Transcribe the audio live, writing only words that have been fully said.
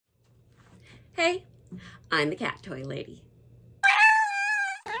Hey, I'm the cat toy lady.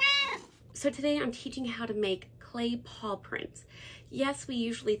 So today I'm teaching how to make clay paw prints. Yes, we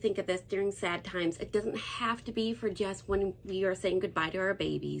usually think of this during sad times. It doesn't have to be for just when we are saying goodbye to our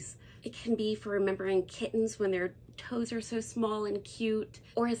babies. It can be for remembering kittens when their toes are so small and cute,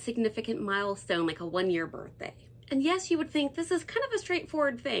 or a significant milestone like a 1-year birthday. And yes, you would think this is kind of a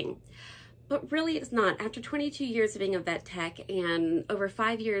straightforward thing, but really it's not. After 22 years of being a vet tech and over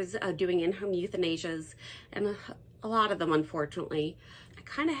 5 years of doing in-home euthanasias, and a lot of them unfortunately, I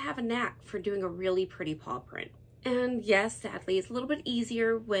kind of have a knack for doing a really pretty paw print. And yes, sadly, it's a little bit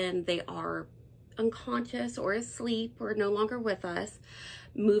easier when they are unconscious or asleep or no longer with us.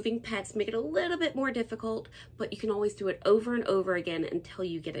 Moving pets make it a little bit more difficult, but you can always do it over and over again until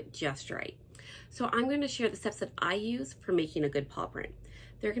you get it just right. So I'm going to share the steps that I use for making a good paw print.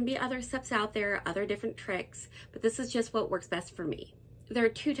 There can be other steps out there, other different tricks, but this is just what works best for me. There are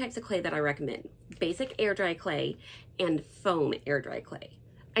 2 types of clay that I recommend: basic air dry clay and foam air dry clay.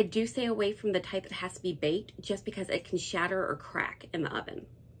 I do stay away from the type that has to be baked just because it can shatter or crack in the oven.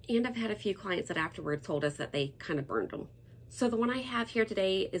 And I've had a few clients that afterwards told us that they kind of burned them. So the one I have here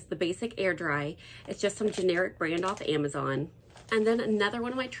today is the basic air dry. It's just some generic brand off Amazon. And then another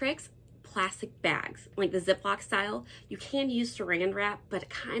one of my tricks, plastic bags, like the Ziploc style. You can use saran wrap, but it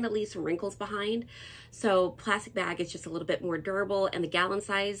kind of leaves some wrinkles behind. So plastic bag is just a little bit more durable, and the gallon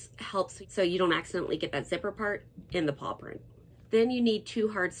size helps so you don't accidentally get that zipper part in the paw print. Then you need 2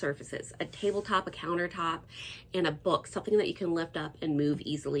 hard surfaces, a tabletop, a countertop, and a book, something that you can lift up and move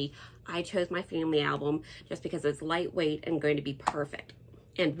easily. I chose my family album just because it's lightweight and going to be perfect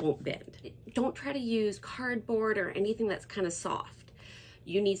and won't bend. Don't try to use cardboard or anything that's kind of soft.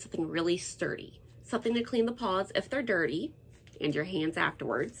 You need something really sturdy, something to clean the paws if they're dirty, and your hands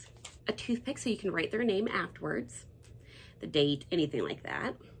afterwards, a toothpick so you can write their name afterwards, the date, anything like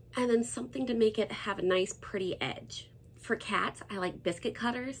that, and then something to make it have a nice pretty edge. For cats, I like biscuit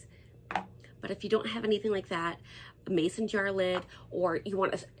cutters, but if you don't have anything like that, a mason jar lid, or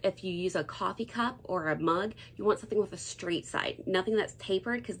if you use a coffee cup or a mug, you want something with a straight side, nothing that's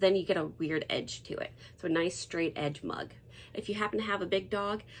tapered, because then you get a weird edge to it. So a nice straight edge mug. If you happen to have a big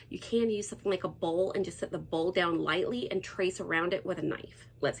dog, you can use something like a bowl and just set the bowl down lightly and trace around it with a knife.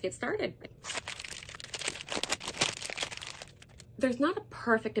 Let's get started. There's not a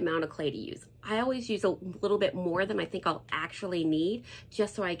perfect amount of clay to use. I always use a little bit more than I think I'll actually need,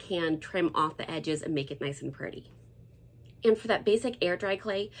 just so I can trim off the edges and make it nice and pretty. And for that basic air dry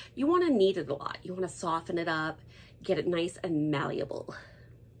clay, you want to knead it a lot. You want to soften it up, get it nice and malleable.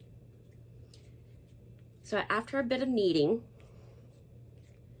 So after a bit of kneading,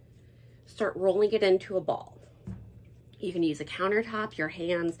 start rolling it into a ball. You can use a countertop, your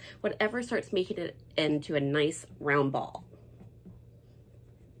hands, whatever starts making it into a nice round ball.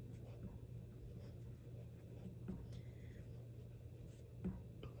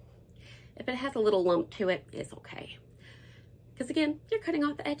 If it has a little lump to it, it's okay. Because again, you're cutting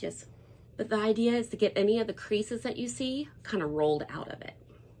off the edges. But the idea is to get any of the creases that you see kind of rolled out of it.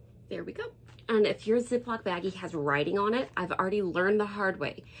 There we go. And if your Ziploc baggie has writing on it, I've already learned the hard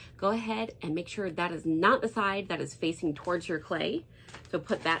way. Go ahead and make sure that is not the side that is facing towards your clay. So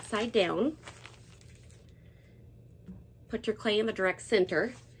put that side down. Put your clay in the direct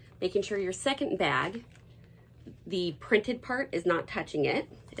center, making sure your second bag, the printed part, is not touching it.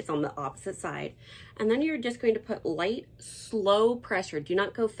 It's on the opposite side. And then you're just going to put light, slow pressure. Do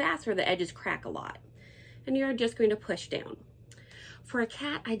not go fast or the edges crack a lot. And you're just going to push down. For a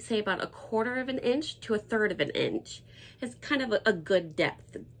cat, I'd say about 1/4 of an inch to 1/3 of an inch. It's kind of a good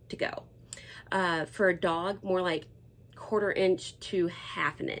depth to go. For a dog, more like 1/4 inch to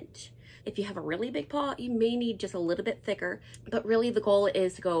 1/2 inch. If you have a really big paw, you may need just a little bit thicker, but really the goal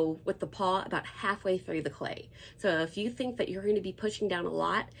is to go with the paw about halfway through the clay. So if you think that you're going to be pushing down a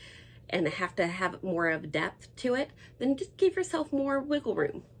lot and have to have more of depth to it, then just give yourself more wiggle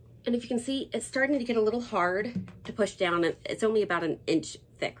room. And if you can see, it's starting to get a little hard to push down. It's only about 1 inch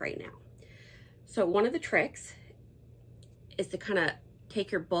thick right now. So one of the tricks is to kind of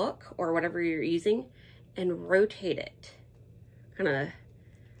take your book or whatever you're using and rotate it. Kind of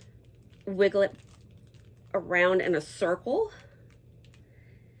wiggle it around in a circle,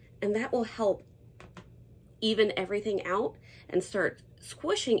 and that will help even everything out and start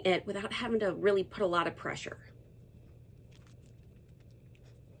squishing it without having to really put a lot of pressure.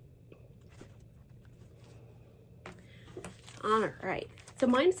 All right, so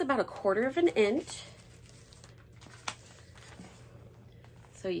mine's about 1/4 of an inch.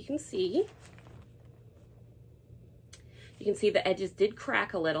 So you can see the edges did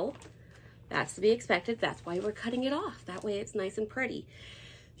crack a little. That's to be expected. That's why we're cutting it off. That way it's nice and pretty.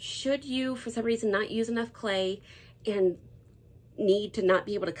 Should you, for some reason, not use enough clay and need to not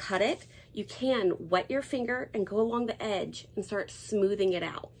be able to cut it, you can wet your finger and go along the edge and start smoothing it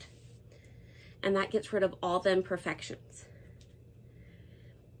out. And that gets rid of all the imperfections.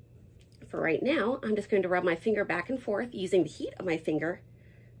 For right now, I'm just going to rub my finger back and forth using the heat of my finger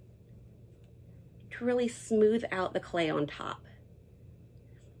to really smooth out the clay on top.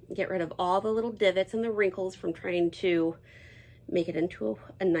 Get rid of all the little divots and the wrinkles from trying to make it into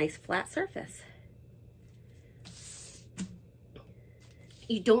a nice flat surface.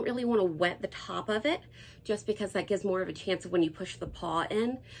 You don't really want to wet the top of it, just because that gives more of a chance of when you push the paw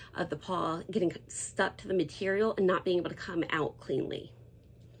in, of the paw getting stuck to the material and not being able to come out cleanly.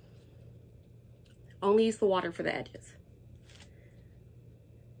 Only use the water for the edges.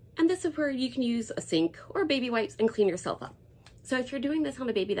 And this is where you can use a sink or baby wipes and clean yourself up. So if you're doing this on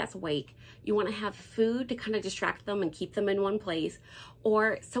a baby that's awake, you want to have food to kind of distract them and keep them in one place,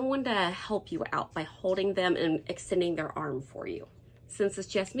 or someone to help you out by holding them and extending their arm for you. Since it's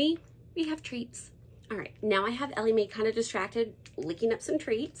just me, we have treats. All right, now I have Ellie Mae kind of distracted, licking up some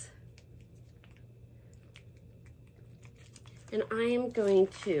treats. And I am going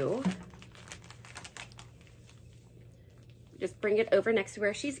to just bring it over next to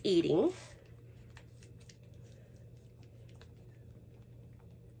where she's eating.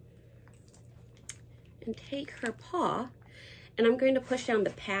 And take her paw, and I'm going to push down the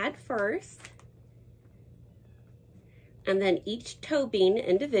pad first, and then each toe bean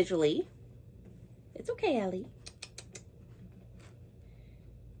individually. It's okay, Ellie.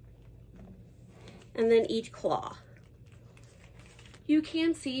 And then each claw. You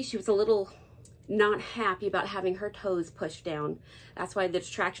can see she was a little not happy about having her toes pushed down. That's why the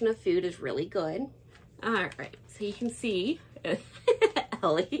distraction of food is really good. All right, so you can see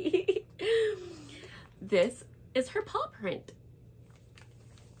Ellie. This is her paw print,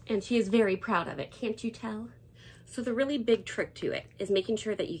 and she is very proud of it, can't you tell? So the really big trick to it is making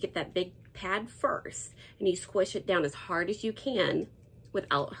sure that you get that big pad first and you squish it down as hard as you can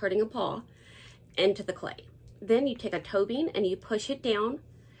without hurting a paw into the clay. Then you take a toe bean and you push it down,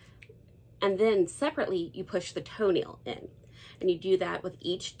 and then separately you push the toenail in. And you do that with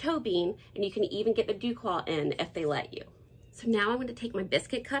each toe bean, and you can even get the dew claw in if they let you. So now I'm going to take my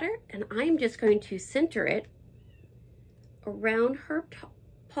biscuit cutter, and I'm just going to center it around her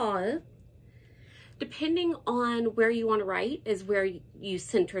paw. Depending on where you want to write is where you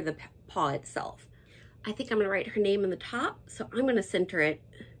center the paw itself. I think I'm going to write her name in the top, so I'm going to center it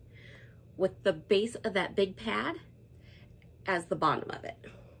with the base of that big pad as the bottom of it.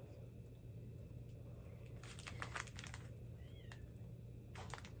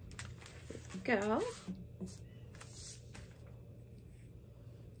 Go.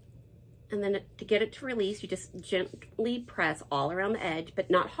 And then to get it to release, you just gently press all around the edge, but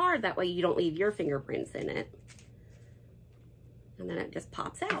not hard, that way you don't leave your fingerprints in it. And then it just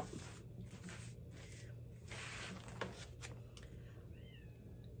pops out.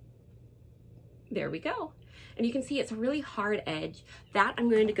 There we go. And you can see it's a really hard edge. That I'm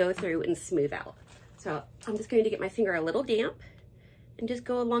going to go through and smooth out. So I'm just going to get my finger a little damp and just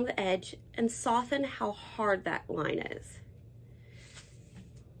go along the edge and soften how hard that line is.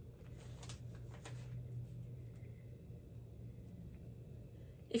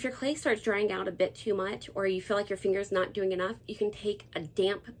 If your clay starts drying out a bit too much, or you feel like your finger's not doing enough, you can take a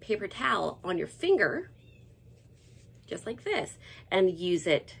damp paper towel on your finger, just like this, and use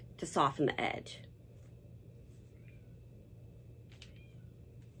it to soften the edge.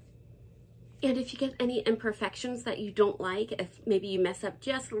 And if you get any imperfections that you don't like, if maybe you mess up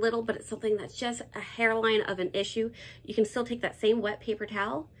just a little, but it's something that's just a hairline of an issue, you can still take that same wet paper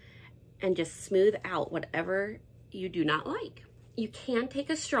towel and just smooth out whatever you do not like. You can take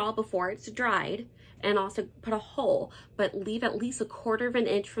a straw before it's dried and also put a hole, but leave at least 1/4 of an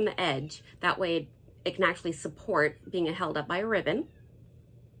inch from the edge. That way it can actually support being held up by a ribbon.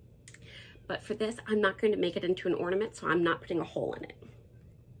 But for this, I'm not going to make it into an ornament, so I'm not putting a hole in it.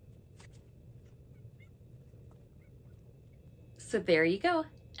 So there you go,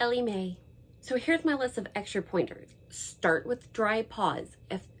 Ellie Mae. So here's my list of extra pointers. Start with dry paws.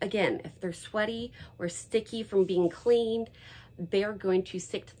 If they're sweaty or sticky from being cleaned, they're going to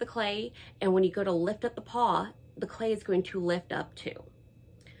stick to the clay, and when you go to lift up the paw, the clay is going to lift up too.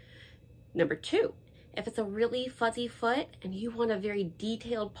 Number 2, if it's a really fuzzy foot and you want a very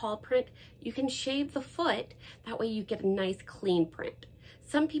detailed paw print, you can shave the foot. That way you get a nice clean print.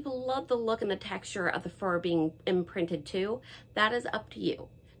 Some people love the look and the texture of the fur being imprinted too. That is up to you.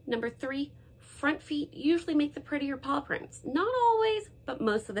 Number 3, front feet usually make the prettier paw prints. Not always, but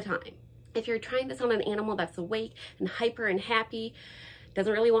most of the time. If you're trying this on an animal that's awake and hyper and happy,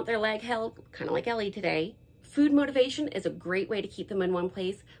 doesn't really want their leg held, kind of like Ellie today. Food motivation is a great way to keep them in one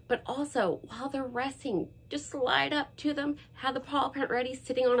place, but also while they're resting, just slide up to them, have the paw print ready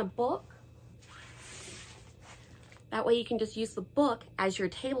sitting on a book. That way you can just use the book as your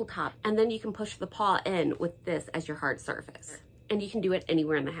tabletop, and then you can push the paw in with this as your hard surface. And you can do it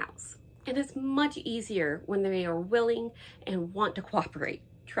anywhere in the house. And it's much easier when they are willing and want to cooperate,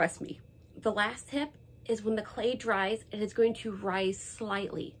 trust me. The last tip is when the clay dries, it is going to rise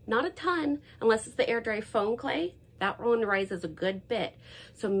slightly. Not a ton, unless it's the air dry foam clay. That one rises a good bit.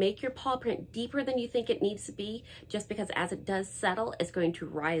 So make your paw print deeper than you think it needs to be, just because as it does settle, it's going to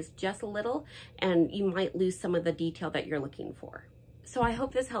rise just a little, and you might lose some of the detail that you're looking for. So I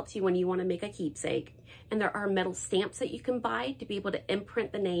hope this helps you when you want to make a keepsake. And there are metal stamps that you can buy to be able to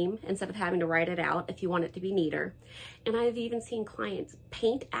imprint the name instead of having to write it out if you want it to be neater. And I've even seen clients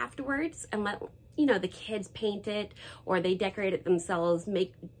paint afterwards and let the kids paint it, or they decorate it themselves,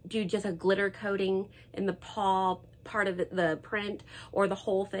 do just a glitter coating in the paw part of the print or the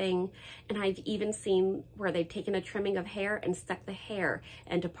whole thing. And I've even seen where they've taken a trimming of hair and stuck the hair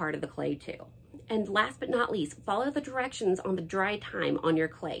into part of the clay too. And last but not least, follow the directions on the dry time on your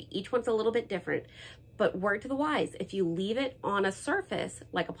clay. Each one's a little bit different, but word to the wise, if you leave it on a surface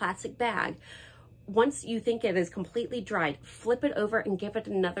like a plastic bag, once you think it is completely dried, flip it over and give it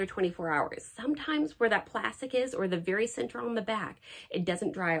another 24 hours. Sometimes where that plastic is, or the very center on the back, it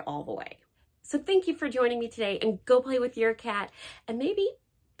doesn't dry all the way. So thank you for joining me today, and go play with your cat and maybe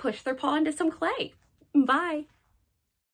push their paw into some clay. Bye.